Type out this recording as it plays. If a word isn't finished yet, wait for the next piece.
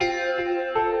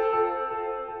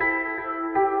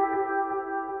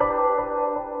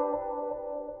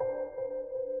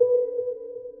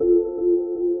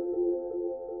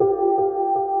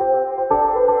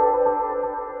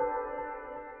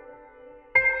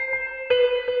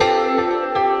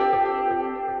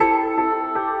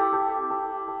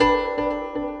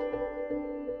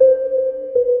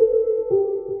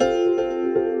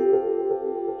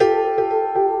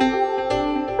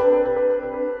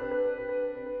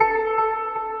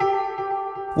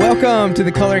Welcome to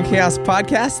the Color and Chaos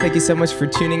podcast. Thank you so much for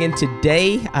tuning in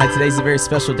today. Today's a very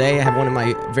special day. I have one of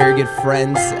my very good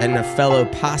friends and a fellow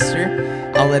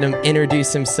pastor. I'll let him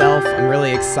introduce himself. I'm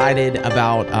really excited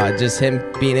about just him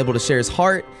being able to share his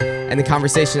heart and the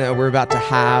conversation that we're about to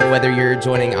have, whether you're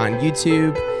joining on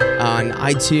YouTube, on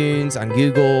iTunes, on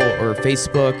Google, or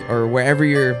Facebook, or wherever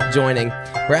you're joining.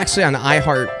 We're actually on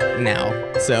iHeart now,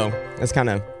 so that's kind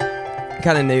of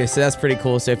new, so that's pretty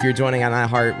cool. So if you're joining on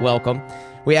iHeart, welcome.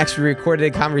 We actually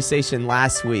recorded a conversation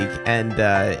last week, and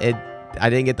I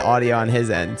didn't get the audio on his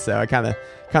end, so I kind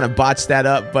of botched that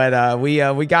up. But we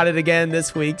got it again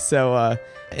this week. So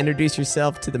introduce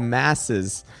yourself to the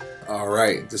masses. All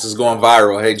right, this is going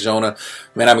viral. Hey, Jonah,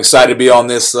 man, I'm excited to be on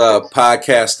this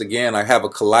podcast again. I have a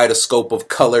kaleidoscope of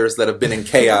colors that have been in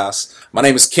chaos. My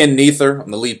name is Ken Neither.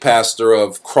 I'm the lead pastor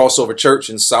of Crossover Church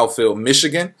in Southfield,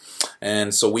 Michigan.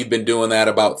 And so we've been doing that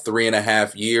about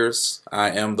 3.5 years. I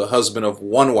am the husband of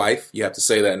one wife, you have to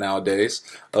say that nowadays,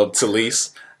 of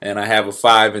Talise. And I have a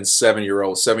 5 and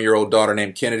 7-year-old. 7-year-old daughter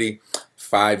named Kennedy,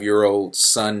 5-year-old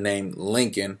son named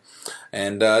Lincoln.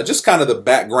 And just kind of the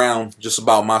background, just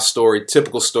about my story,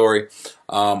 typical story.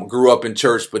 Grew up in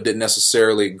church, but didn't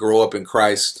necessarily grow up in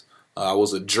Christ. I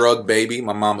was a drug baby.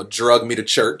 My mama drugged me to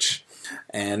church.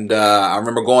 And I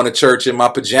remember going to church in my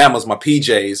pajamas, my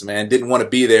PJs, man. Didn't want to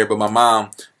be there, but my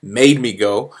mom made me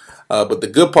go. But the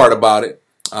good part about it,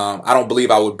 I don't believe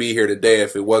I would be here today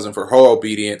if it wasn't for her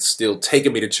obedience, still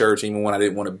taking me to church even when I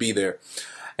didn't want to be there.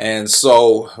 And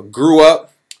so grew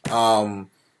up,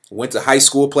 went to high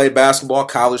school, played basketball,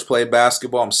 college, played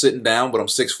basketball. I'm sitting down, but I'm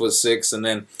 6'6", and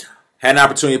then had an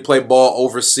opportunity to play ball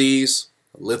overseas,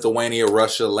 Lithuania,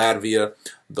 Russia, Latvia,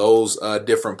 those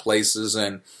different places.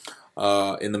 And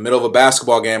in the middle of a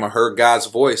basketball game, I heard God's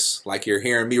voice, like you're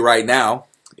hearing me right now,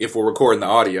 if we're recording the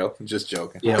audio. I'm just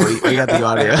joking. Yeah, we got the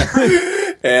audio.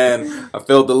 And I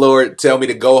felt the Lord tell me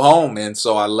to go home. And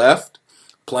so I left,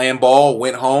 playing ball,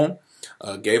 went home,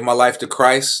 gave my life to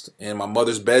Christ in my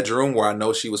mother's bedroom where I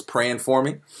know she was praying for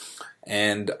me.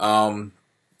 And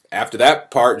after that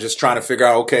part, just trying to figure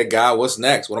out, okay, God, what's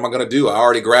next? What am I going to do? I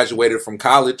already graduated from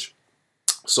college,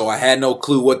 so I had no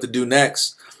clue what to do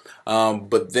next.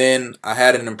 But then I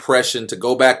had an impression to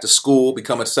go back to school,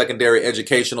 become a secondary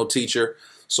educational teacher.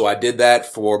 So I did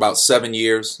that for about 7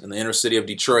 years in the inner city of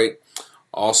Detroit.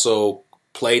 Also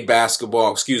coached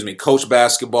basketball,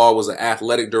 was an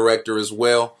athletic director as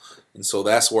well. And so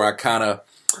that's where I kind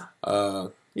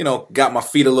of, got my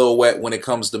feet a little wet when it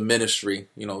comes to ministry,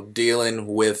 dealing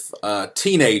with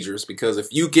teenagers. Because if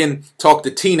you can talk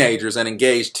to teenagers and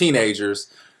engage teenagers,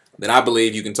 then I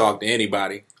believe you can talk to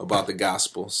anybody about the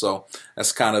gospel. So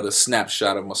that's kind of the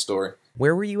snapshot of my story.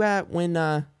 Where were you at when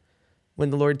the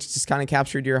Lord just kind of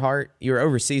captured your heart? You were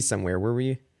overseas somewhere. Where were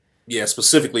you? Yeah,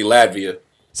 specifically Latvia.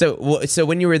 So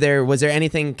when you were there, was there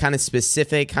anything kind of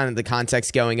specific, kind of the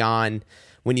context going on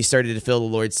when you started to feel the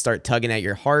Lord start tugging at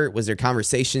your heart? Was there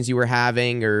conversations you were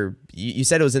having, or you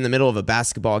said it was in the middle of a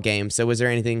basketball game? So was there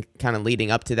anything kind of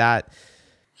leading up to that?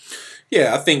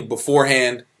 Yeah, I think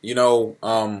beforehand, all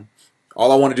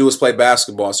I want to do is play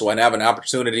basketball. So I have an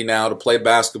opportunity now to play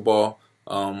basketball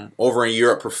over in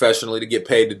Europe professionally, to get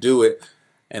paid to do it.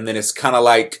 And then it's kind of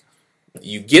like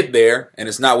you get there and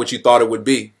it's not what you thought it would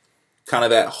be. Kind of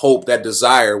that hope, that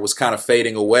desire was kind of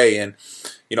fading away. And,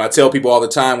 I tell people all the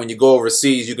time, when you go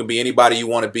overseas, you can be anybody you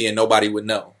want to be and nobody would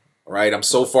know, right? I'm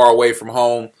so far away from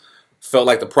home, felt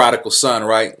like the prodigal son,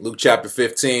 right? Luke chapter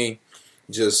 15,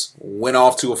 just went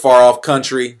off to a far off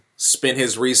country, spent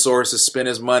his resources, spent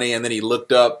his money, and then he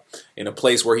looked up in a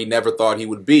place where he never thought he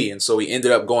would be. And so he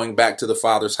ended up going back to the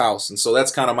Father's house. And so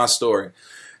that's kind of my story.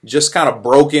 Just kind of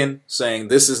broken, saying,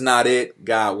 this is not it.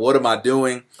 God, what am I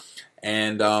doing?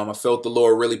 And I felt the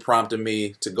Lord really prompted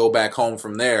me to go back home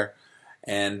from there.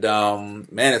 And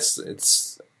man,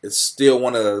 it's still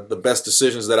one of the best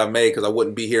decisions that I made, because I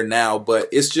wouldn't be here now. But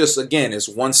it's just, again, it's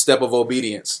one step of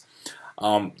obedience.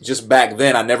 Just back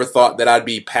then, I never thought that I'd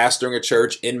be pastoring a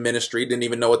church in ministry. Didn't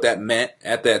even know what that meant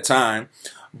at that time.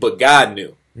 But God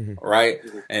knew, right?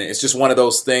 And it's just one of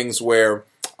those things where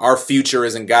our future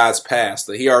is in God's past.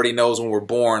 That He already knows when we're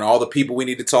born, all the people we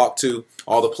need to talk to,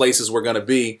 all the places we're going to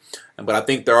be. But I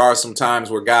think there are some times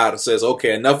where God says,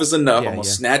 okay, enough is enough. I'm going to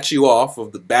snatch you off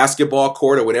of the basketball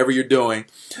court or whatever you're doing,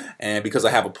 and because I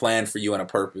have a plan for you and a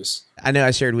purpose. I know I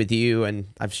shared with you, and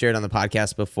I've shared on the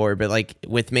podcast before, but like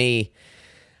with me,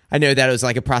 I know that it was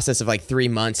like a process of like 3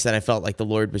 months that I felt like the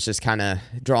Lord was just kind of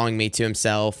drawing me to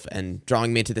Himself and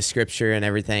drawing me to the Scripture and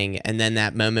everything. And then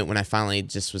that moment when I finally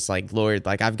just was like, Lord,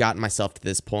 like I've gotten myself to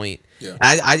this point. Yeah.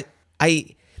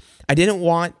 I didn't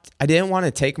want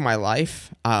to take my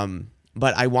life,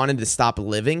 but I wanted to stop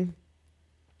living.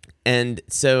 And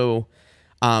so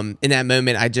in that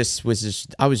moment, I was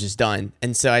just done.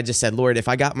 And so I just said, Lord, if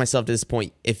I got myself to this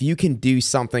point, if you can do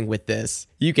something with this,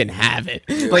 you can have it.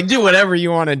 Yeah. Like, do whatever you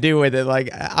want to do with it. Like,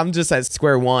 I'm just at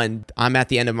square one. I'm at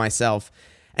the end of myself.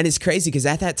 And it's crazy because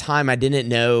at that time, I didn't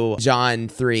know John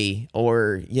 3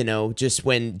 or, just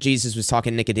when Jesus was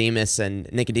talking to Nicodemus, and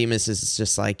Nicodemus is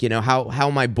just like, how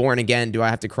am I born again? Do I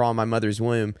have to crawl in my mother's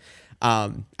womb?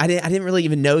 I didn't really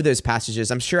even know those passages.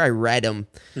 I'm sure I read them,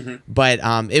 but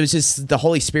it was just the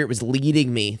Holy Spirit was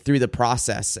leading me through the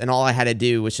process, and all I had to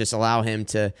do was just allow Him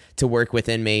to work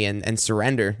within me and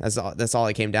surrender. That's all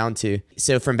it came down to.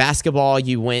 So from basketball,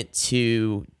 you went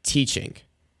to teaching.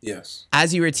 Yes.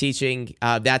 As you were teaching,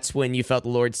 that's when you felt the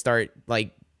Lord start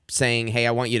like saying, "Hey,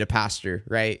 I want you to pastor,"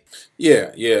 right?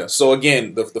 Yeah. So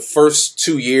again, the first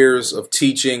 2 years of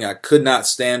teaching, I could not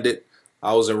stand it.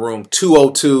 I was in room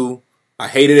 202. I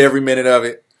hated every minute of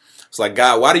it. It's like,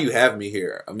 God, why do you have me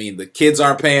here? I mean, the kids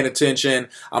aren't paying attention.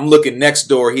 I'm looking next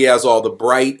door. He has all the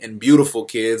bright and beautiful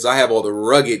kids. I have all the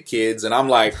rugged kids. And I'm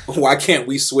like, why can't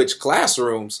we switch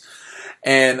classrooms?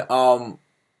 And,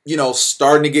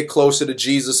 starting to get closer to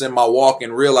Jesus in my walk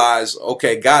and realize,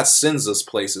 okay, God sends us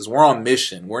places. We're on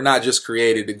mission. We're not just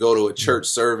created to go to a church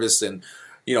service and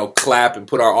clap and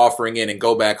put our offering in and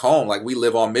go back home. Like, we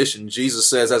live on mission. Jesus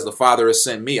says, as the Father has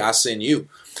sent me, I send you.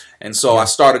 And so I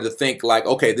started to think like,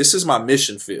 okay, this is my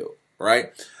mission field,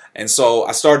 right? And so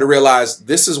I started to realize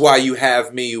this is why you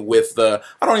have me with I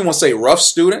don't even want to say rough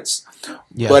students,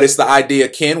 but it's the idea,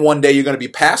 Ken, one day you're going to be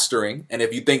pastoring. And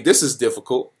if you think this is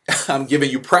difficult, I'm giving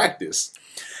you practice.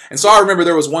 And so I remember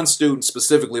there was one student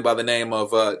specifically by the name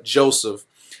of Joseph.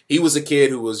 He was a kid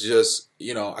who was just,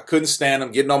 I couldn't stand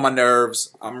him, getting on my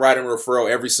nerves. I'm writing a referral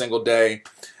every single day.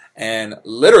 And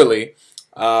literally,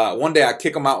 one day I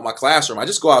kick him out of my classroom. I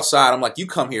just go outside. I'm like, you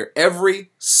come here every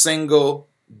single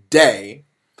day,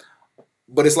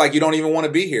 but it's like you don't even want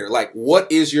to be here. Like, what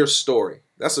is your story?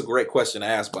 That's a great question to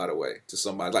ask, by the way, to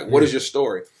somebody. Like, what is your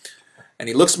story? And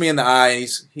he looks me in the eye, and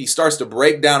he starts to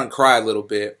break down and cry a little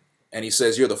bit. And he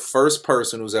says, you're the first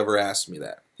person who's ever asked me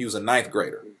that. He was a 9th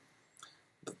grader.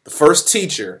 The first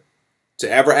teacher to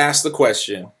ever ask the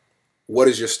question, what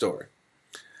is your story?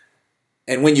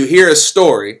 And when you hear his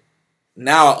story,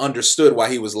 now I understood why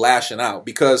he was lashing out,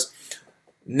 because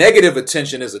negative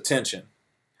attention is attention.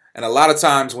 And a lot of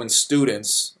times when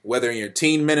students, whether in your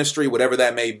teen ministry, whatever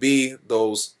that may be,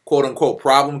 those quote unquote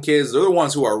problem kids, they're the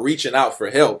ones who are reaching out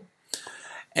for help.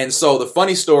 And so the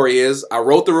funny story is I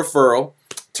wrote the referral,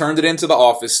 turned it into the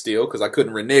office still because I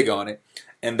couldn't renege on it.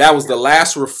 And that was the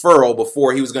last referral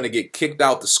before he was going to get kicked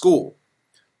out the school.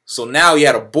 So now he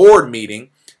had a board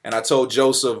meeting, and I told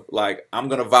Joseph, like, I'm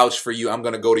going to vouch for you. I'm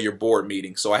going to go to your board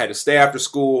meeting. So I had to stay after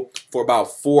school for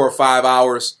about 4 or 5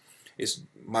 hours. It's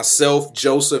myself,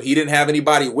 Joseph. He didn't have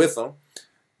anybody with him.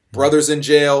 Brother's in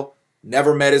jail,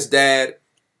 never met his dad.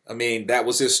 I mean, that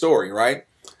was his story, right?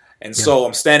 And so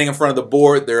I'm standing in front of the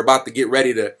board. They're about to get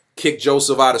ready to kick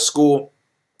Joseph out of school.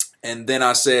 And then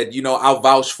I said, I'll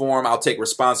vouch for him. I'll take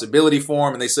responsibility for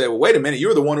him. And they said, well, wait a minute.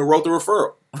 You're the one who wrote the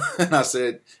referral. And I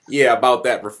said, yeah, about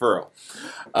that referral.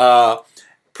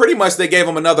 Pretty much they gave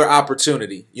him another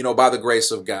opportunity, by the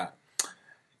grace of God.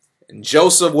 And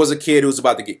Joseph was a kid who was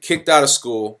about to get kicked out of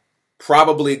school,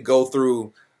 probably go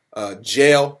through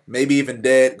jail, maybe even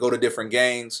dead, go to different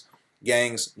gangs.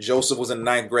 Joseph was in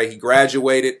the 9th grade. He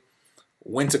graduated,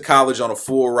 went to college on a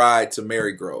full ride to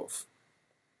Marygrove.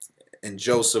 And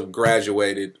Joseph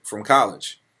graduated from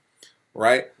college,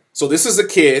 right? So this is a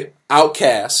kid,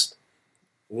 outcast,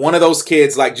 one of those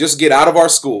kids, like, just get out of our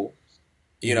school,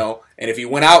 and if he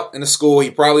went out in the school, he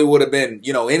probably would have been,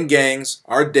 in gangs,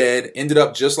 or dead, ended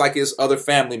up just like his other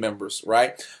family members,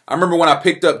 right? I remember when I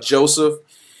picked up Joseph,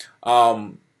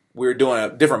 we were doing a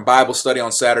different Bible study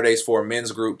on Saturdays for a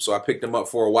men's group, so I picked him up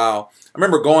for a while. I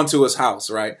remember going to his house,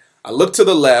 right? I looked to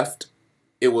the left,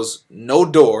 it was no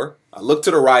door. I looked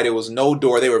to the right, it was no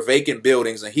door. They were vacant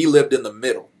buildings, and he lived in the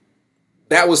middle.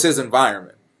 That was his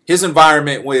environment. His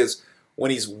environment was when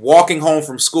he's walking home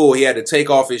from school, he had to take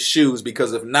off his shoes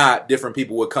because if not, different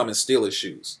people would come and steal his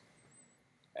shoes.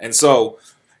 And so,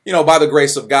 by the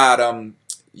grace of God,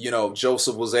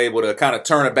 Joseph was able to kind of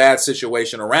turn a bad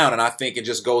situation around. And I think it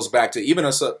just goes back to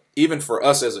even for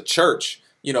us as a church,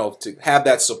 to have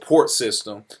that support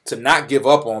system, to not give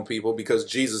up on people because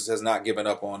Jesus has not given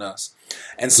up on us.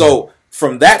 And so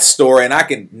from that story, and I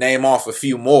can name off a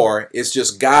few more, it's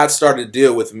just God started to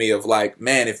deal with me of like,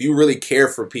 man, if you really care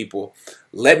for people,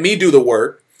 let me do the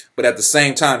work. But at the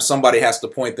same time, somebody has to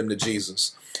point them to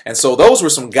Jesus. And so those were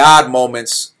some God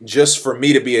moments just for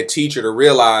me to be a teacher, to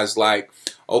realize like,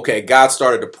 okay, God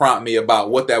started to prompt me about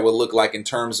what that would look like in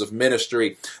terms of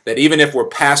ministry, that even if we're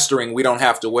pastoring, we don't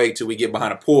have to wait till we get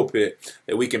behind a pulpit,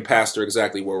 that we can pastor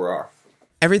exactly where we are.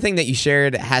 Everything that you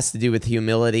shared has to do with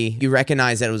humility. You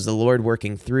recognize that it was the Lord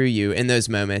working through you in those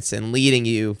moments and leading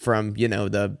you from,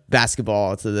 the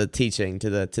basketball to the teaching to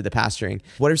the pastoring.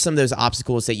 What are some of those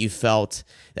obstacles that you felt?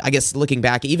 I guess looking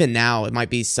back, even now, it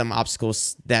might be some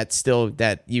obstacles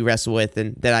that you wrestle with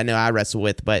and that I know I wrestle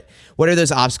with. But what are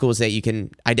those obstacles that you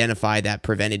can identify that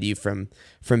prevented you from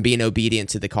being obedient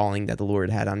to the calling that the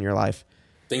Lord had on your life?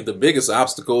 I think the biggest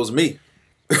obstacle is me,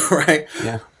 right?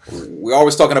 Yeah. We're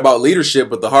always talking about leadership,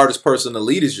 but the hardest person to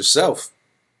lead is yourself.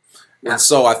 Yeah. And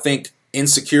so I think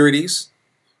insecurities,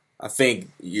 I think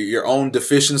your own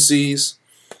deficiencies,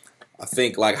 I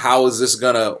think like, how is this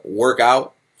going to work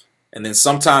out? And then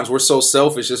sometimes we're so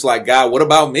selfish. It's like, God, what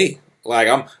about me? Like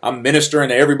I'm ministering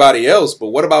to everybody else, but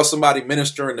what about somebody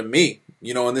ministering to me,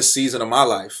 in this season of my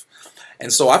life?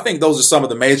 And so I think those are some of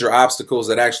the major obstacles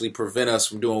that actually prevent us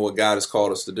from doing what God has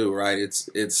called us to do, right?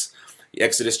 It's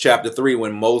Exodus chapter 3,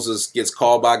 when Moses gets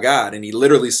called by God and he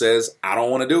literally says, I don't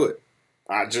want to do it.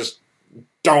 I just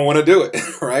don't want to do it.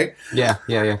 Right? Yeah.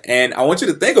 And I want you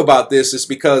to think about this. It's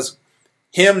because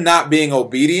him not being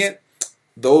obedient,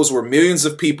 those were millions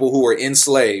of people who were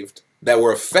enslaved that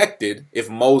were affected if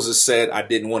Moses said, I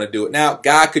didn't want to do it. Now,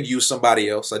 God could use somebody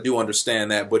else. I do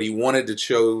understand that, but he wanted to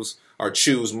choose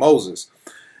Moses.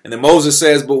 And then Moses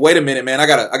says, but wait a minute, man, I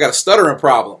got a stuttering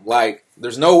problem. Like,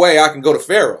 there's no way I can go to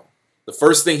Pharaoh. The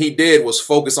first thing he did was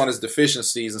focus on his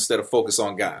deficiencies instead of focus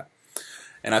on God.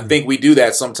 And I think we do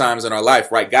that sometimes in our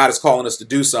life, right? God is calling us to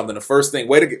do something. The first thing,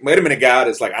 wait a minute, God,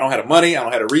 it's like, I don't have the money, I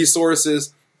don't have the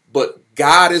resources, but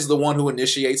God is the one who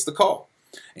initiates the call.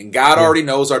 And God already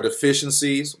knows our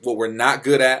deficiencies, what we're not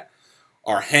good at,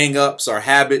 our hang-ups, our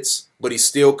habits, but he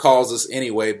still calls us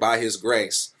anyway by his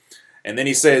grace. And then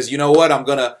he says, you know what? I'm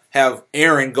going to have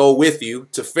Aaron go with you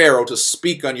to Pharaoh to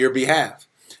speak on your behalf.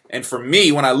 And for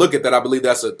me, when I look at that, I believe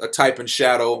that's a type and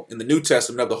shadow in the New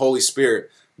Testament of the Holy Spirit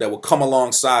that will come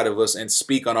alongside of us and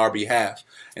speak on our behalf.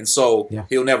 And so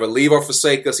he'll never leave or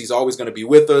forsake us. He's always going to be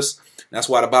with us. And that's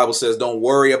why the Bible says, don't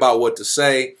worry about what to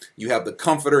say. You have the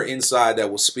comforter inside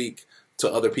that will speak to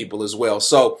other people as well.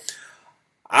 So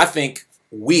I think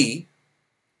we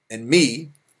and me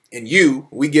and you,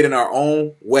 we get in our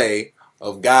own way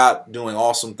of God doing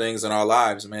awesome things in our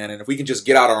lives, man. And if we can just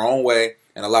get out our own way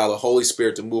and allow the Holy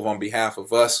Spirit to move on behalf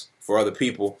of us for other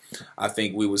people, I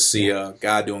think we would see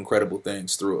God do incredible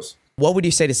things through us. What would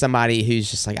you say to somebody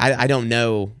who's just like, I don't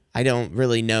know, I don't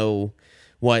really know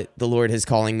what the Lord is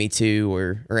calling me to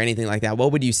or anything like that?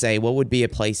 What would you say? What would be a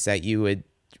place that you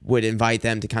would invite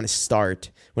them to kind of start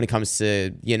when it comes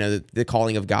to, the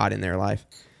calling of God in their life?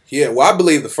 Yeah, well, I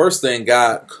believe the first thing,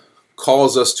 God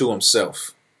calls us to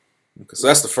himself. So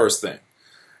that's the first thing.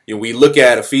 We look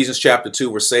at Ephesians chapter 2,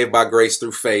 we're saved by grace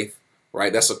through faith,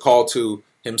 right? That's a call to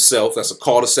himself. That's a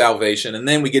call to salvation. And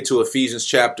then we get to Ephesians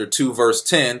chapter 2, verse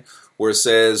 10, where it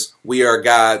says, we are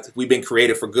God, we've been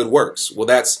created for good works. Well,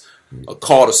 that's a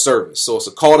call to service. So it's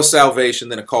a call to salvation,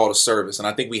 then a call to service. And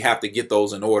I think we have to get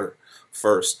those in order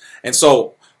first. And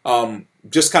so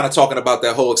just kind of talking about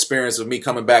that whole experience of me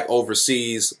coming back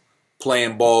overseas,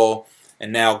 playing ball,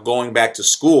 and now going back to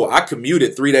school. I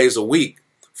commuted 3 days a week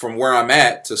from where I'm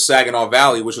at to Saginaw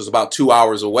Valley, which was about 2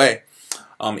 hours away,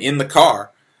 in the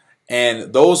car.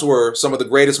 And those were some of the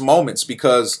greatest moments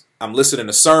because I'm listening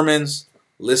to sermons,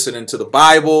 listening to the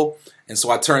Bible. And so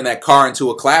I turned that car into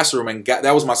a classroom, and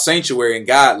that was my sanctuary. And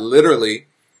God literally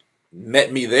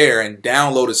met me there and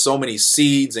downloaded so many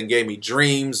seeds and gave me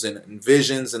dreams and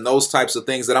visions and those types of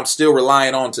things that I'm still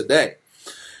relying on today.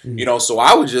 So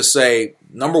I would just say,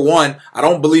 number one, I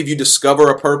don't believe you discover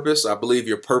a purpose. I believe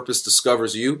your purpose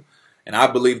discovers you. And I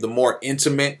believe the more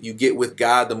intimate you get with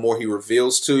God, the more he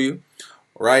reveals to you.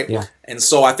 Right? Yeah. And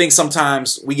so I think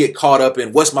sometimes we get caught up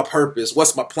in what's my purpose?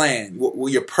 What's my plan? Well,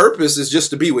 your purpose is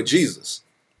just to be with Jesus.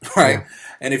 Right? Yeah.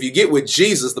 And if you get with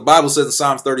Jesus, the Bible says in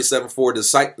Psalms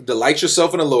 37:4, delight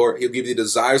yourself in the Lord. He'll give you the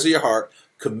desires of your heart.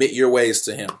 Commit your ways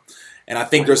to him. And I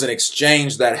think there's an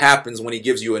exchange that happens when he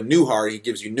gives you a new heart. He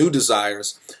gives you new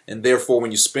desires. And therefore,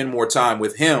 when you spend more time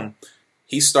with him,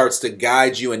 he starts to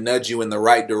guide you and nudge you in the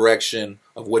right direction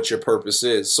of what your purpose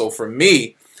is. So for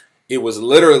me, it was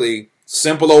literally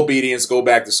simple obedience, go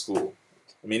back to school.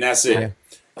 I mean, that's it. Yeah.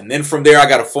 And then from there, I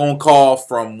got a phone call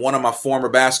from one of my former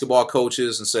basketball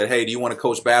coaches and said, hey, do you want to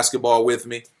coach basketball with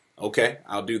me? Okay,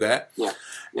 I'll do that. Yeah.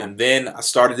 And then I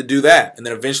started to do that. And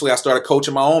then eventually I started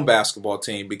coaching my own basketball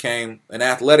team, became an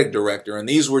athletic director. And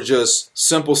these were just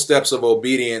simple steps of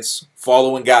obedience,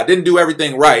 following God. Didn't do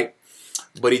everything right,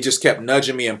 but he just kept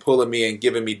nudging me and pulling me and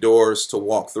giving me doors to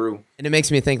walk through. And it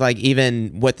makes me think, like,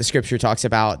 even what the scripture talks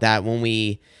about, that when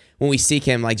we seek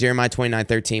him, like Jeremiah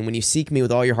 29:13, when you seek me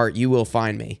with all your heart, you will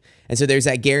find me. And so there's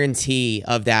that guarantee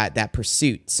of that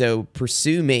pursuit. So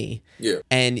pursue me. Yeah.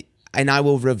 And I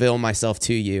will reveal myself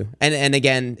to you. And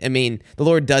again, I mean, the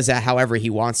Lord does that however he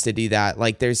wants to do that.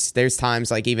 Like there's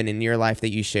times, like even in your life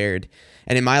that you shared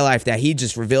and in my life, that he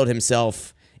just revealed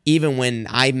himself even when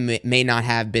I may not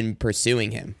have been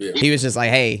pursuing him. Yeah. He was just like,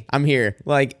 hey, I'm here.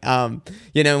 Like, and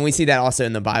we see that also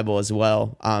in the Bible as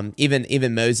well.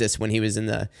 Even Moses, when he was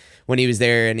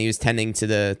there and he was tending to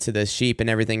the sheep and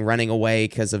everything, running away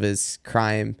because of his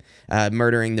crime,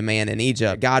 murdering the man in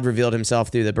Egypt, God revealed himself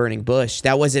through the burning bush.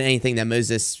 That wasn't anything that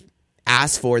Moses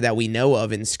asked for that we know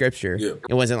of in scripture. Yeah.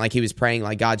 It wasn't like he was praying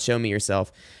like, God, show me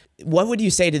yourself. What would you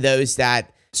say to those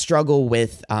that struggle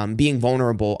with being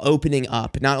vulnerable, opening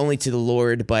up not only to the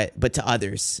Lord but to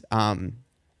others?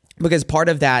 Because part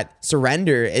of that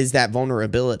surrender is that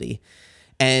vulnerability,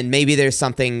 and maybe there's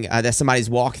something that somebody's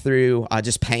walked through,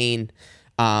 just pain,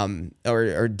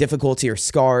 or difficulty, or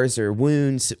scars, or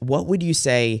wounds. What would you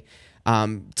say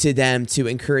to them to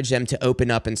encourage them to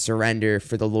open up and surrender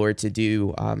for the Lord to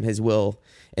do His will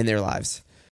in their lives?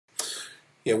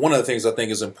 Yeah, one of the things I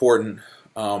think is important.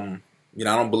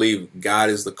 I don't believe God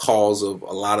is the cause of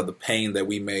a lot of the pain that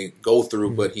we may go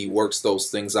through, but he works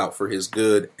those things out for his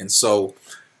good. And so,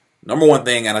 number one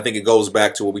thing, and I think it goes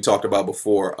back to what we talked about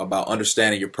before, about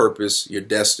understanding your purpose, your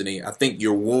destiny. I think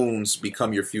your wounds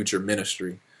become your future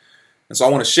ministry. And so I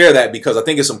want to share that because I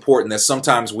think it's important that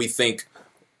sometimes we think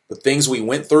the things we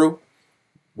went through,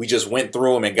 we just went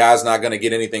through them and God's not going to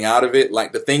get anything out of it.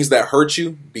 Like the things that hurt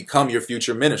you become your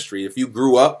future ministry. If you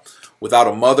grew up without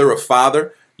a mother or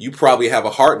father, you probably have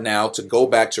a heart now to go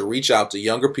back to reach out to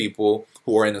younger people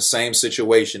who are in the same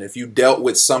situation. If you dealt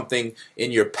with something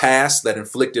in your past that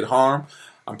inflicted harm,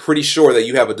 I'm pretty sure that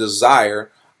you have a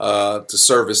desire to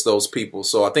service those people.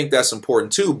 So I think that's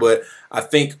important too. But I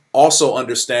think also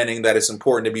understanding that it's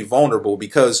important to be vulnerable,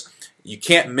 because you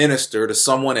can't minister to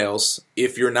someone else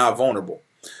if you're not vulnerable.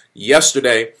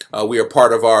 Yesterday, we are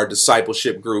part of our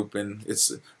discipleship group, and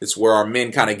it's where our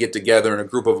men kind of get together in a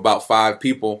group of about 5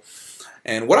 people.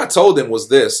 And what I told them was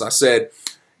this. I said,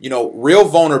 real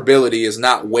vulnerability is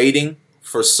not waiting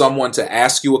for someone to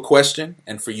ask you a question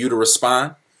and for you to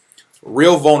respond.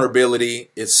 Real vulnerability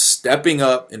is stepping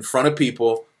up in front of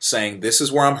people saying, this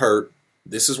is where I'm hurt.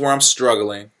 This is where I'm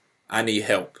struggling. I need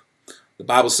help. The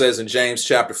Bible says in James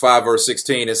chapter 5, verse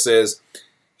 16, it says,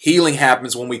 healing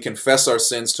happens when we confess our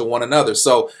sins to one another.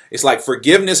 So it's like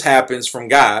forgiveness happens from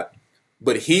God,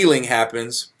 but healing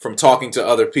happens from talking to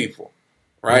other people,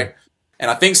 right? Mm-hmm. And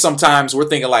I think sometimes we're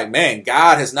thinking like, man,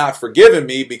 God has not forgiven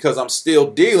me because I'm still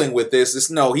dealing with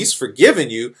this. No, he's forgiven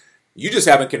you. You just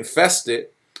haven't confessed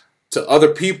it to other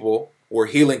people where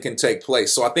healing can take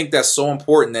place. So I think that's so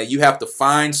important that you have to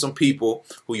find some people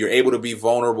who you're able to be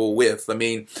vulnerable with. I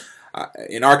mean,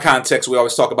 in our context, we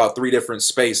always talk about 3 different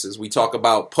spaces. We talk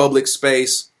about public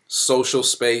space, social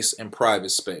space, and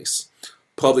private space.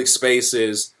 Public space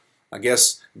is, I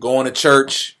guess, going to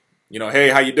church. Hey,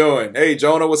 how you doing? Hey,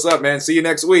 Jonah, what's up, man? See you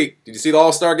next week. Did you see the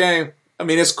All-Star game? I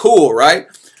mean, it's cool, right?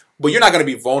 But you're not going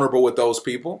to be vulnerable with those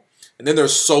people. And then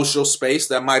there's social space.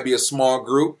 That might be a small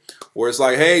group where it's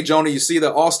like, hey, Jonah, you see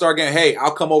the All-Star game? Hey,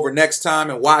 I'll come over next time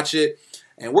and watch it.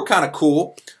 And we're kind of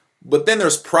cool. But then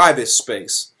there's private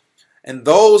space. And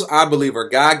those, I believe, are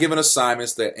God-given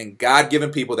assignments and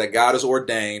God-given people that God has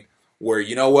ordained where,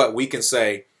 we can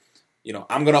say,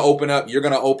 I'm going to open up. You're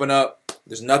going to open up.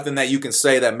 There's nothing that you can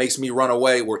say that makes me run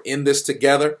away. We're in this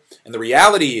together. And the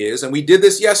reality is, and we did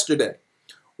this yesterday,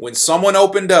 when someone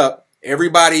opened up,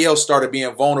 everybody else started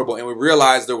being vulnerable, and we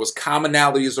realized there was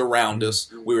commonalities around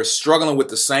us. We were struggling with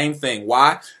the same thing.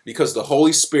 Why? Because the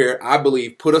Holy Spirit, I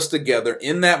believe, put us together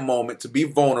in that moment to be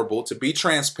vulnerable, to be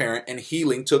transparent, and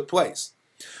healing took place.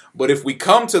 But if we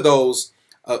come to those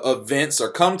events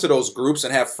or come to those groups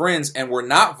and have friends and we're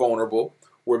not vulnerable,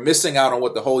 we're missing out on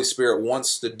what the Holy Spirit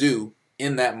wants to do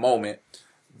in that moment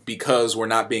because we're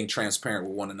not being transparent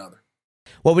with one another.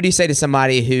 What would you say to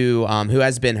somebody who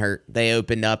has been hurt? They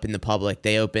opened up in the public.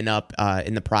 They opened up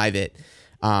in the private.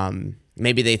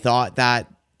 Maybe they thought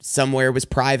that somewhere was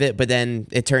private, but then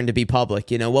it turned to be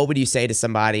public. What would you say to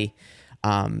somebody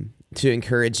to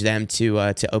encourage them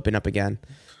to open up again?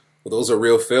 Well, those are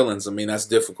real feelings. I mean, that's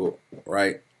difficult,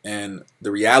 right? And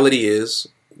the reality is,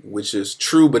 which is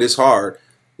true, but it's hard,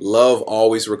 love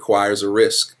always requires a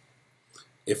risk.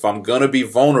 If I'm going to be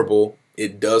vulnerable,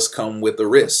 it does come with a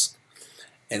risk.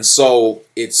 And so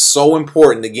it's so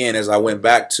important, again, as I went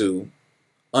back to,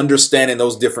 understanding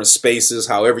those different spaces,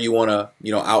 however you want to,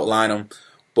 outline them.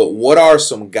 But what are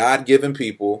some God-given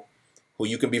people who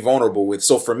you can be vulnerable with?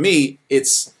 So for me,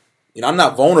 it's, I'm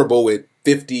not vulnerable with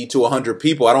 50 to 100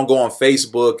 people. I don't go on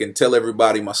Facebook and tell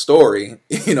everybody my story,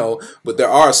 but there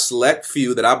are a select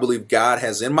few that I believe God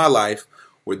has in my life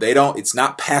where it's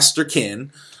not Pastor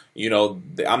Ken,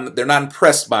 they're not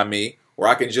impressed by me, where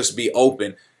I can just be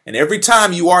open. And every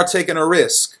time you are taking a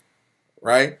risk,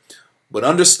 right? But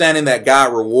understanding that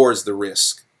God rewards the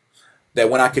risk. That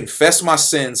when I confess my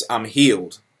sins, I'm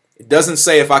healed. It doesn't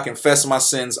say if I confess my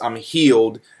sins, I'm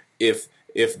healed if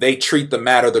they treat the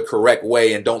matter the correct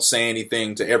way and don't say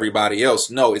anything to everybody else.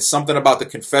 No, it's something about the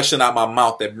confession out my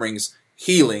mouth that brings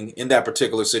healing in that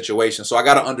particular situation. So I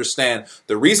got to understand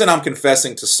the reason I'm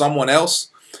confessing to someone else,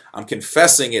 I'm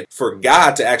confessing it for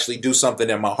God to actually do something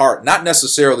in my heart, not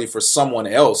necessarily for someone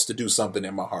else to do something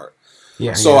in my heart.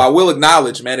 Yeah, so I will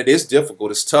acknowledge, man, it is difficult.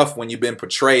 It's tough when you've been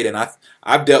portrayed, and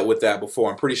I've dealt with that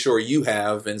before. I'm pretty sure you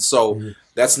have, and so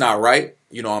that's not right.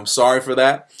 I'm sorry for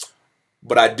that.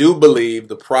 But I do believe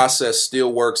the process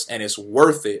still works, and it's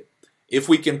worth it if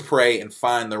we can pray and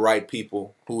find the right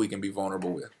people who we can be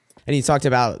vulnerable with. And you talked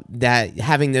about that,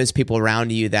 having those people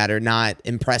around you that are not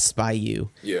impressed by you.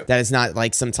 Yeah. That is not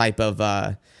like some type of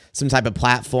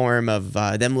platform of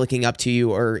them looking up to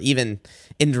you, or even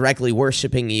indirectly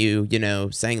worshiping you,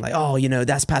 saying like, oh,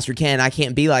 that's Pastor Ken, I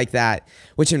can't be like that.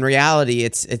 Which in reality,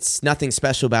 it's nothing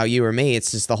special about you or me. It's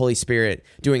just the Holy Spirit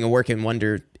doing a work and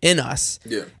wonder in us.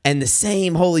 Yeah. And the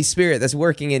same Holy Spirit that's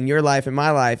working in your life and my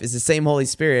life is the same Holy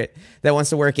Spirit that wants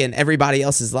to work in everybody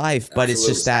else's life. But Absolutely. It's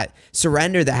just that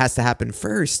surrender that has to happen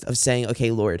first, of saying,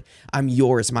 okay, Lord, I'm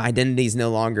yours. My identity is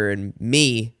no longer in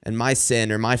me and my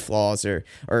sin or my flaws or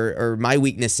my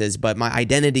weaknesses, but my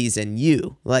identity is in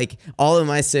you. Like, all of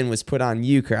my sin was put on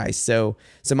you, Christ. So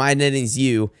my identity is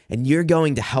you, and you're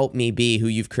going to help me be who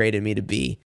you've created me to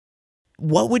be.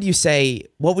 What would you say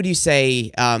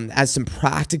as some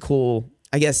practical,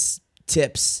 I guess,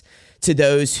 tips to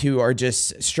those who are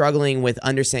just struggling with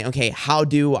understanding, okay, how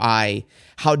do I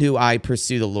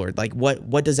pursue the Lord? Like,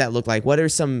 what does that look like? What are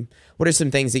some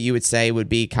things that you would say would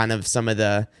be kind of some of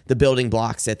the building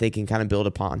blocks that they can kind of build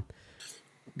upon?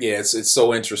 Yeah, it's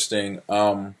so interesting.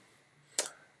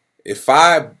 If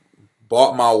I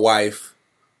bought my wife,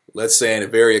 let's say, a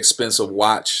very expensive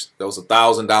watch that was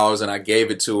 $1,000, and I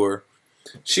gave it to her,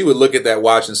 she would look at that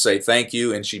watch and say, thank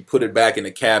you, and she'd put it back in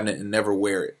the cabinet and never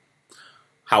wear it.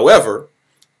 However,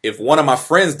 if one of my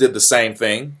friends did the same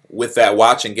thing with that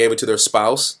watch and gave it to their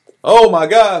spouse, oh my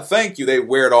God, thank you, they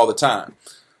wear it all the time.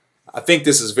 I think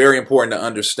this is very important to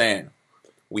understand.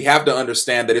 We have to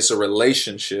understand that it's a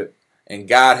relationship, and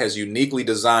God has uniquely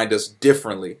designed us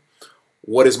differently.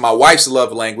 What is my wife's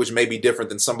love language may be different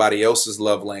than somebody else's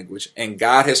love language. And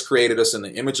God has created us in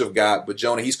the image of God. But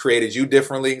Jonah, he's created you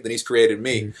differently than he's created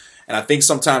me. Mm-hmm. And I think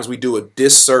sometimes we do a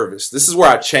disservice. This is where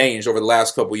I changed over the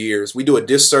last couple of years. We do a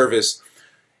disservice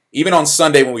even on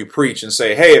Sunday when we preach and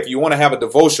say, hey, if you want to have a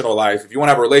devotional life, if you want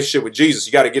to have a relationship with Jesus,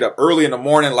 you got to get up early in the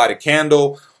morning, light a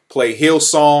candle, play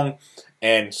Hillsong,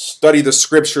 and study the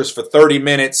scriptures for 30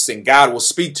 minutes, and God will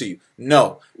speak to you.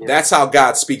 No, that's how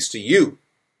God speaks to you.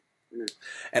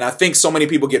 And I think so many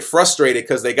people get frustrated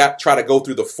because they try to go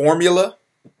through the formula.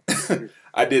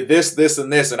 I did this, this,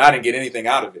 and this, and I didn't get anything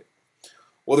out of it.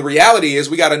 Well, the reality is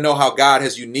we got to know how God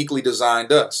has uniquely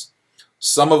designed us.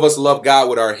 Some of us love God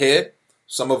with our head.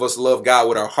 Some of us love God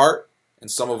with our heart. And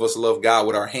some of us love God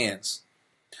with our hands.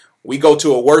 We go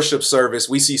to a worship service.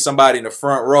 We see somebody in the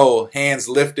front row, hands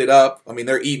lifted up. I mean,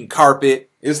 they're eating carpet.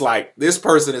 It's like, this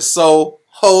person is so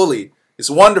holy. It's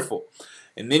wonderful.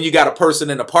 And then you got a person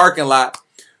in the parking lot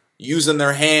using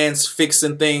their hands,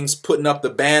 fixing things, putting up the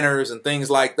banners and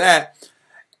things like that.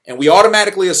 And we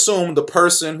automatically assume the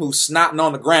person who's snotting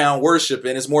on the ground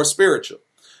worshiping is more spiritual.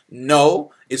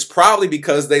 No, it's probably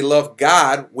because they love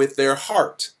God with their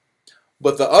heart.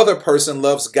 But the other person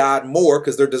loves God more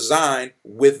because they're designed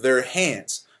with their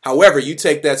hands. However, you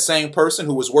take that same person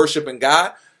who was worshiping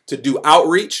God to do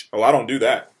outreach. Oh, I don't do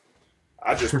that.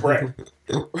 I just pray.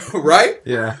 Right?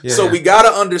 Yeah. So we got to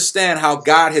understand how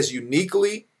God has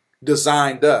uniquely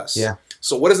designed us. Yeah.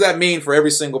 So what does that mean for every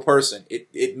single person?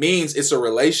 It means it's a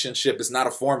relationship. It's not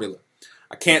a formula.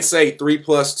 I can't say 3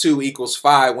 + 2 =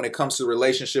 5 when it comes to the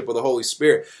relationship with the Holy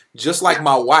Spirit. Just like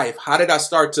my wife, how did I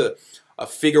start to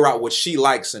figure out what she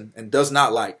likes and does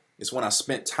not like? It's when I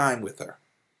spent time with her.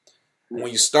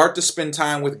 When you start to spend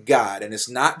time with God, and it's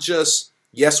not just,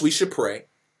 yes, we should pray.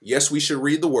 Yes, we should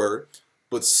read the word.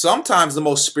 But sometimes the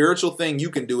most spiritual thing you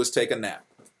can do is take a nap.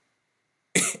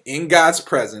 In God's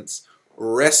presence,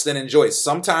 rest and enjoy.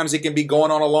 Sometimes it can be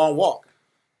going on a long walk.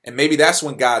 And maybe that's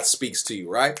when God speaks to you,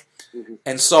 right? Mhm.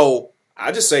 And so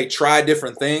I just say try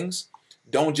different things.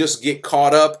 Don't just get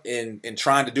caught up in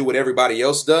trying to do what everybody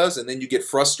else does, and then you get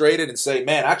frustrated and say,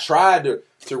 man, I tried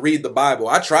to read the Bible.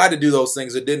 I tried to do those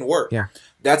things. It didn't work. Yeah.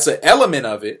 That's an element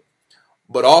of it,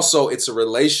 but also it's a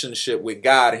relationship with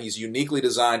God, and he's uniquely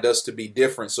designed us to be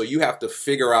different. So you have to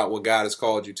figure out what God has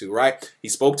called you to, right? He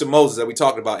spoke to Moses that we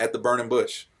talked about at the burning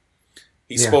bush.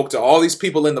 He spoke to all these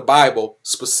people in the Bible,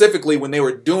 specifically when they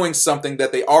were doing something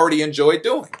that they already enjoyed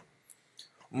doing.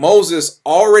 Moses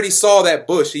already saw that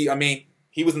bush.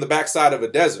 He was in the backside of a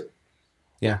desert.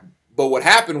 Yeah. But what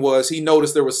happened was he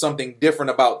noticed there was something different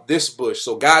about this bush.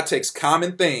 So God takes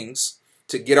common things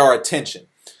to get our attention.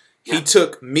 Yeah. He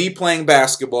took me playing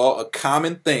basketball, a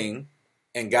common thing,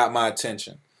 and got my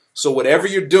attention. So whatever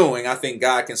you're doing, I think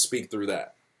God can speak through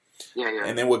that. Yeah.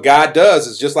 And then what God does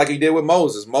is just like he did with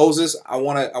Moses. Moses, I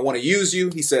want to use you.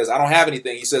 He says, I don't have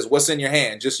anything. He says, what's in your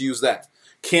hand? Just use that.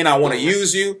 Ken, I want to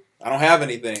use you. I don't have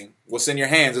anything. What's in your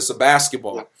hands? It's a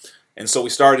basketball. Yeah. And so we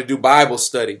started to do Bible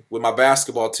study with my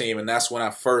basketball team. And that's when I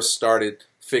first started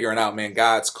figuring out, man,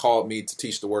 God's called me to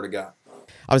teach the word of God.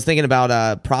 I was thinking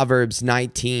about Proverbs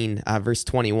 19, verse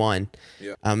 21.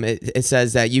 Yeah. It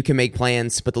says that you can make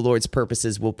plans, but the Lord's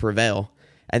purposes will prevail.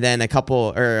 And then a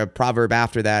proverb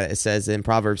after that, it says in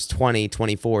Proverbs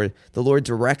 20:24, the Lord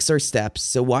directs our steps.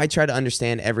 So why try to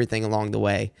understand everything along the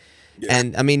way? Yeah.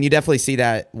 And I mean, you definitely see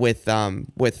that with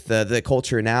the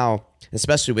culture now,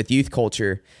 especially with youth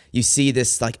culture. You see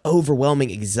this like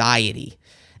overwhelming anxiety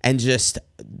and just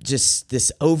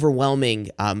this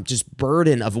overwhelming just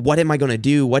burden of what am I going to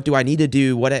do? What do I need to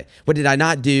do? What did I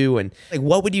not do? And like,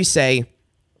 what would you say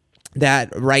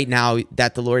that right now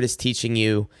that the Lord is teaching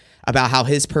you about how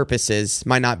his purposes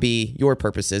might not be your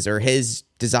purposes, or his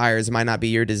desires might not be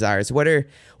your desires? What are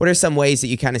some ways that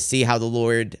you kind of see how the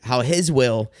Lord, how his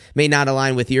will may not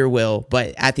align with your will,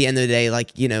 but at the end of the day,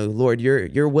 like, you know, Lord,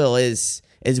 your will is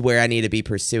where I need to be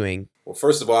pursuing? Well,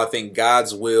 first of all, I think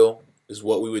God's will is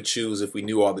what we would choose if we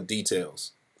knew all the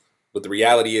details. But the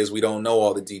reality is we don't know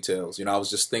all the details. You know, I was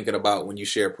just thinking about when you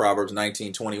shared Proverbs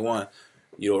 19:21,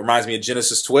 you know, it reminds me of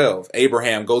Genesis 12.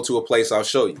 Abraham, go to a place, I'll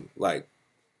show you. Like,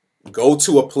 go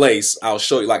to a place, I'll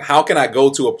show you. Like, how can I go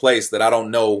to a place that I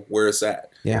don't know where it's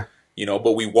at? Yeah. You know,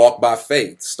 but we walk by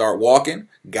faith. Start walking,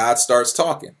 God starts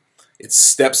talking. It's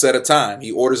steps at a time.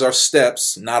 He orders our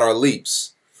steps, not our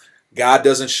leaps. God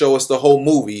doesn't show us the whole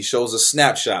movie. He shows us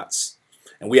snapshots.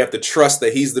 And we have to trust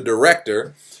that he's the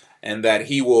director and that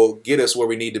he will get us where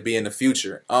we need to be in the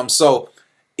future. So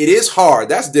it is hard.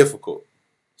 That's difficult.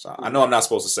 So I know I'm not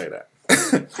supposed to say that.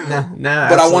 No,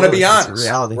 but I want to be honest, it's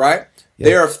reality. right? Yeah.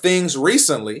 There are things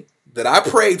recently that I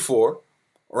prayed for,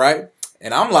 right?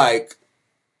 And I'm like,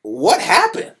 what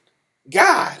happened?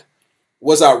 God,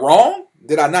 was I wrong?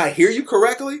 Did I not hear you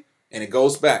correctly? And it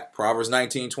goes back, Proverbs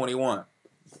 19:21.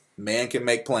 Man can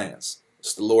make plans.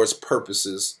 It's the Lord's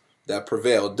purposes that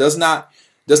prevail. Does not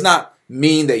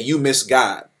mean that you miss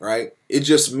God, right? It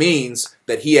just means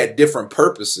that he had different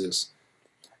purposes.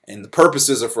 And the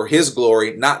purposes are for his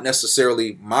glory, not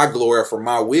necessarily my glory or for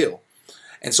my will.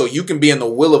 And so you can be in the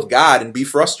will of God and be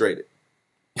frustrated.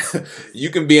 You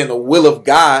can be in the will of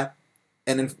God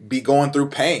and be going through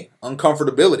pain,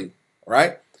 uncomfortability,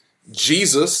 right?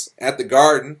 Jesus at the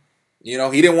garden, you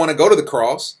know, he didn't want to go to the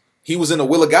cross. He was in the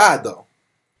will of God, though.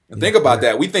 And think about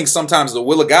that. We think sometimes the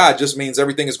will of God just means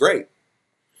everything is great.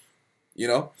 You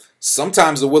know,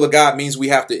 sometimes the will of God means we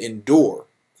have to endure,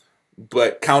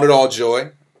 but count it all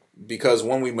joy, because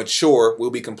when we mature,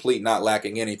 we'll be complete, not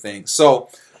lacking anything. So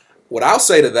what I'll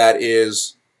say to that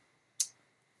is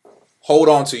hold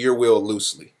on to your will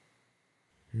loosely.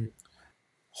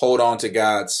 Hold on to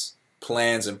God's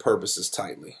plans and purposes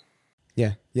tightly.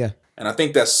 Yeah. And I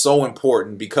think that's so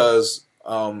important because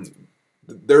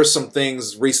there's some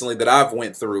things recently that I've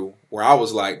went through where I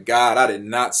was like, God, I did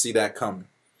not see that coming.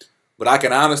 But I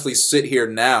can honestly sit here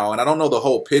now, and I don't know the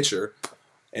whole picture,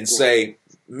 and say,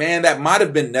 man, that might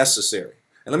have been necessary.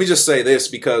 And let me just say this,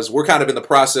 because we're kind of in the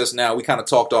process now. We kind of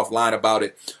talked offline about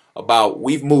it, about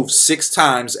we've moved 6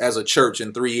 times as a church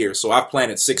in 3 years. So I've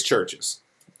planted 6 churches.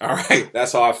 All right.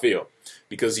 That's how I feel.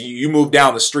 Because you move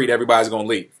down the street, everybody's going to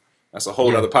leave. That's a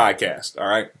whole other podcast. All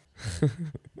right.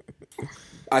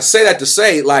 I say that to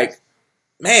say, like,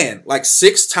 man, like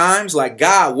 6 times, like,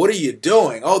 God, what are you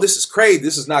doing? Oh, this is crazy.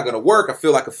 This is not going to work. I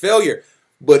feel like a failure.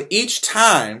 But each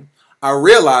time I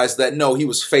realized that, no, he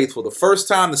was faithful. The first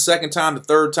time, the second time, the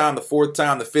third time, the fourth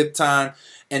time, the 5th time.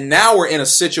 And now we're in a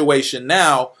situation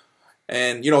now,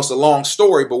 and, you know, it's a long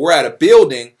story, but we're at a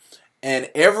building, and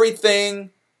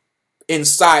everything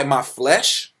inside my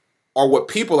flesh, or what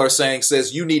people are saying,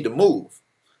 says you need to move.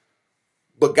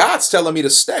 but God's telling me to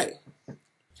stay.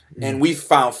 And we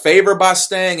found favor by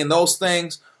staying in those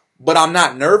things, but I'm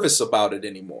not nervous about it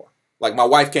anymore. Like my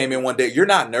wife came in one day, "You're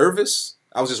not nervous?"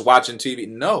 I was just watching TV.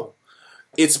 No,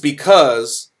 it's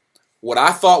because what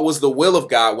I thought was the will of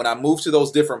God, when I moved to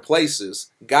those different places,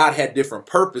 God had different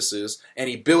purposes, and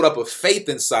he built up a faith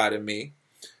inside of me.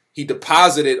 He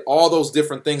deposited all those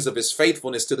different things of his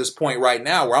faithfulness to this point right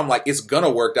now where I'm like, it's going to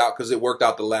work out because it worked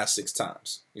out the last 6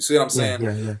 times. You see what I'm saying?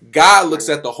 Yeah. God looks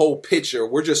at the whole picture.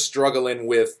 We're just struggling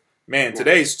with, man,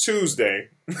 today's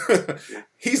Tuesday.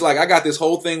 He's like, I got this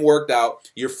whole thing worked out.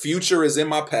 Your future is in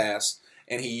my past.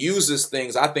 And he uses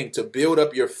things, I think, to build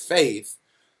up your faith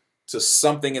to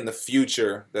something in the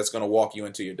future that's going to walk you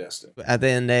into your destiny. At the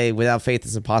end of the day, without faith,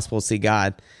 it's impossible to see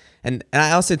God. And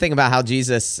I also think about how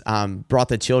Jesus brought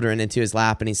the children into his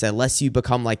lap, and he said, "Unless you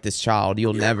become like this child,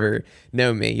 you'll never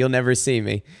know me. You'll never see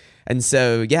me." And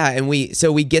so, and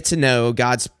we get to know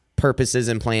God's purposes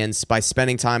and plans by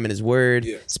spending time in his word,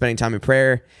 spending time in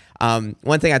prayer.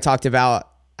 One thing I talked about,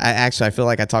 I feel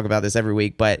like I talk about this every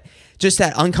week, but just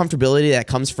that uncomfortability that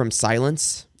comes from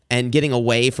silence and getting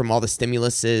away from all the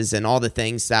stimuluses and all the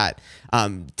things that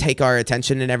take our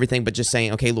attention and everything, but just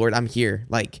saying, "Okay, Lord, I'm here.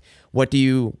 Like, what do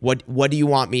you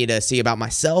want me to see about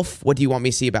myself? What do you want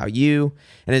me to see about you?"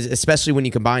 And especially when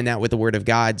you combine that with the word of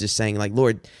God, just saying like,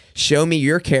 "Lord, show me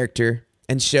your character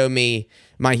and show me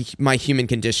my human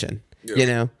condition." Yeah. You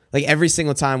know, like every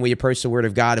single time we approach the word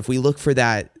of God, if we look for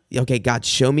that, okay, God,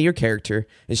 show me your character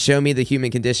and show me the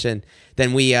human condition,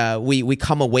 then we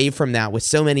come away from that with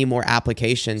so many more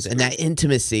applications and that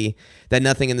intimacy that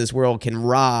nothing in this world can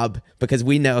rob, because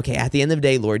we know, okay, at the end of the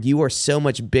day, Lord, you are so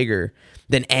much bigger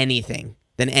than anything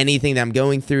that I'm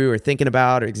going through or thinking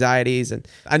about or anxieties. And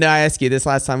I know I asked you this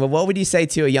last time, but what would you say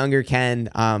to a younger Ken,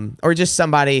 or just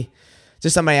somebody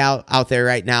out there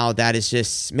right now that is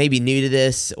just maybe new to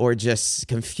this, or just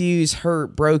confused,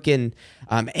 hurt, broken,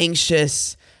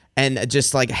 anxious, and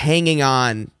just like hanging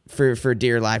on for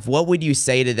dear life? What would you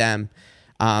say to them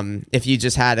if you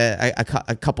just had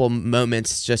a couple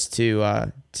moments just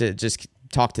to just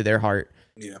talk to their heart?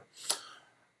 Yeah,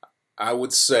 I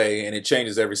would say, and it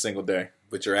changes every single day,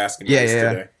 but you're asking me this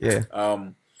today. Yeah.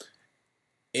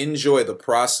 Enjoy the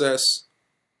process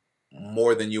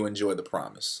more than you enjoy the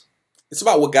promise. It's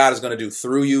about what God is going to do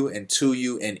through you and to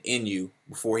you and in you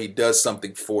before he does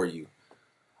something for you.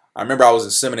 I remember I was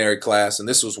in seminary class, and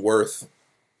this was worth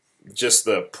just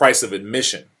the price of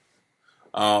admission,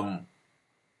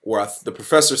 where the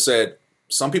professor said,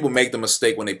 some people make the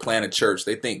mistake when they plant a church.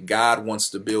 They think God wants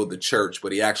to build the church,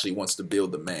 but he actually wants to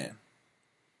build the man.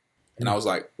 And I was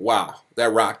like, wow,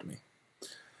 that rocked me.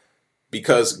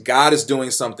 Because God is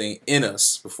doing something in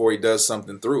us before he does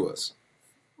something through us,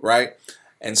 right?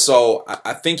 And so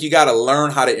I think you got to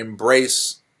learn how to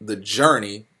embrace the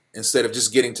journey instead of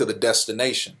just getting to the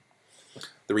destination.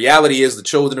 The reality is the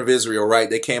children of Israel, right?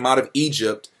 They came out of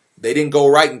Egypt. They didn't go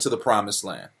right into the promised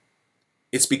land.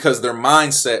 It's because their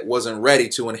mindset wasn't ready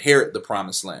to inherit the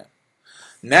promised land.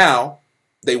 Now,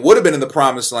 they would have been in the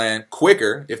promised land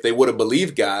quicker if they would have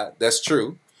believed God. That's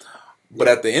true. But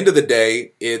at the end of the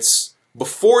day, it's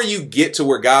before you get to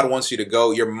where God wants you to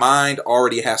go, your mind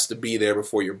already has to be there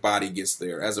before your body gets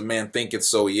there. As a man thinketh,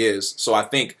 so he is. So I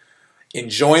think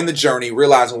enjoying the journey,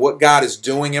 realizing what God is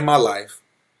doing in my life,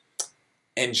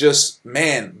 and just,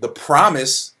 man, the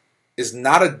promise is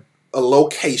not a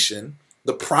location.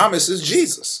 The promise is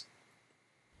Jesus.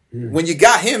 When you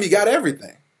got him, you got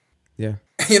everything. Yeah.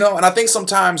 You know, and I think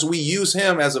sometimes we use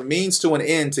him as a means to an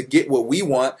end to get what we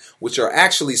want, which are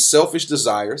actually selfish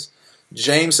desires.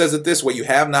 James says it this way: you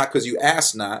have not because you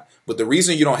ask not, but the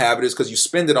reason you don't have it is because you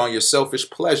spend it on your selfish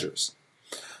pleasures.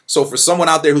 So for someone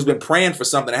out there who's been praying for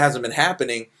something that hasn't been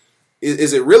happening,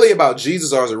 is it really about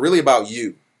Jesus or is it really about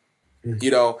you?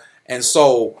 You know, and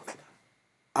so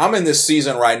I'm in this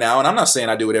season right now, and I'm not saying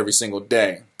I do it every single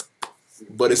day,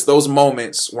 but it's those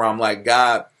moments where I'm like,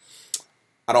 God,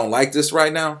 I don't like this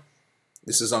right now.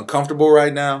 This is uncomfortable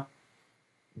right now,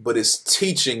 but it's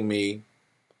teaching me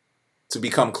to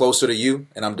become closer to you,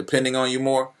 and I'm depending on you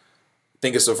more. I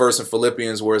think it's a verse in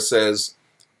Philippians where it says,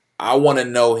 I want to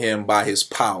know him by his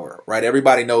power, right?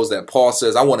 Everybody knows that. Paul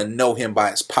says, I want to know him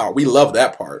by his power. We love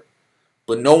that part,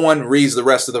 but no one reads the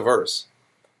rest of the verse.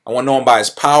 I want to know him by his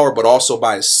power, but also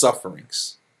by his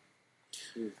sufferings.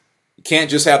 You can't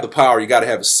just have the power. You got to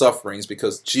have his sufferings,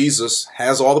 because Jesus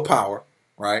has all the power,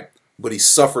 right? But he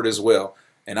suffered as well.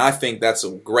 And I think that's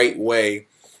a great way.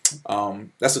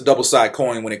 That's a double-sided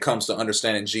coin when it comes to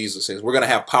understanding Jesus. We're going to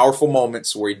have powerful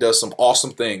moments where he does some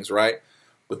awesome things, right?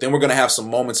 But then we're going to have some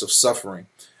moments of suffering.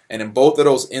 And in both of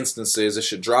those instances, it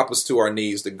should drop us to our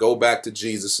knees to go back to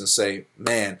Jesus and say,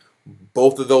 man,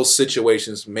 both of those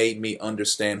situations made me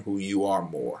understand who you are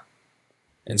more.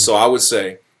 And so I would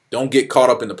say, don't get caught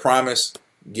up in the promise.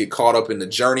 Get caught up in the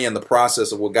journey and the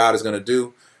process of what God is going to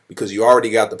do, because you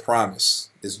already got the promise.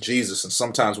 It's Jesus. And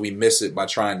sometimes we miss it by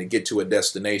trying to get to a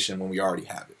destination when we already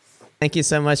have it. Thank you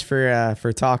so much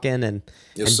for talking and,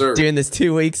 Yes, sir. Doing this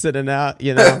 2 weeks in and out.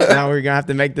 Now we're gonna have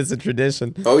to make this a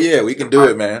tradition. Oh yeah, we can do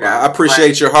it, man. I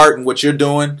appreciate your heart and what you're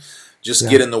doing. Just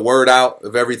getting the word out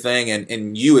of everything,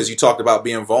 and you, as you talked about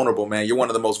being vulnerable, man, you're one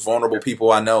of the most vulnerable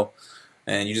people I know,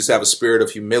 and you just have a spirit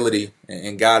of humility,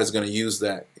 and God is going to use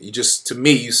that. To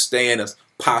me, you stay in a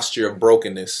posture of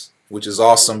brokenness, which is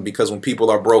awesome, because when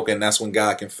people are broken, that's when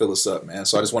God can fill us up, man.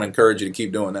 So I just want to encourage you to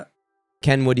keep doing that.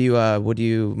 Ken, would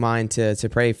you mind to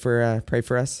pray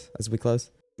for us as we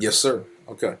close? Yes, sir.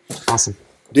 Okay. Awesome.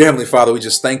 Dear Heavenly Father, we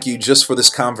just thank you just for this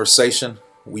conversation.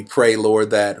 We pray, Lord,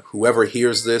 that whoever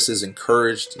hears this is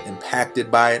encouraged,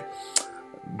 impacted by it,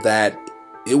 that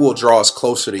it will draw us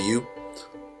closer to you.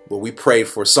 But we pray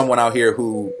for someone out here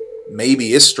who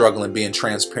maybe is struggling being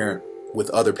transparent with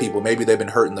other people. Maybe they've been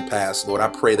hurt in the past. Lord, I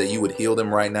pray that you would heal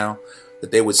them right now, that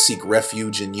they would seek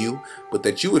refuge in you, but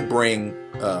that you would bring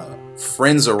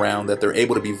friends around that they're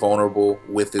able to be vulnerable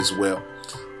with as well.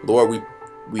 Lord,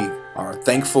 we are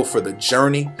thankful for the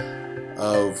journey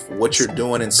of what you're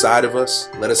doing inside of us.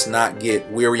 Let us not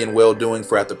get weary in well-doing,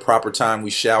 for at the proper time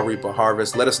we shall reap a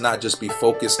harvest. Let us not just be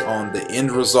focused on the end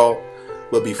result,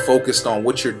 but be focused on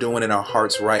what you're doing in our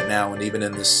hearts right now and even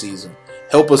in this season.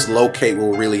 Help us locate where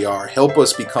we really are. Help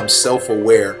us become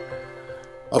self-aware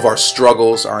of our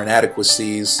struggles, our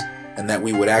inadequacies, and that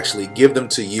we would actually give them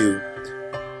to you,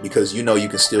 because you know you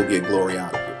can still get glory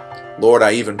out of it. Lord,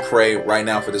 I even pray right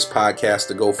now for this podcast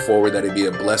to go forward, that it be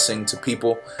a blessing to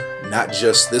people, not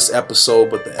just this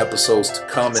episode, but the episodes to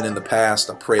come and in the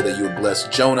past. I pray that you would bless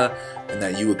Jonah and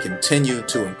that you would continue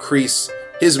to increase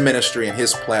his ministry and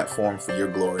his platform for your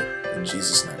glory. In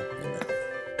Jesus' name, amen.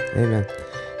 Amen.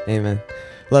 Amen.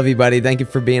 Love you, buddy. Thank you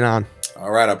for being on.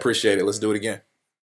 All right, I appreciate it. Let's do it again.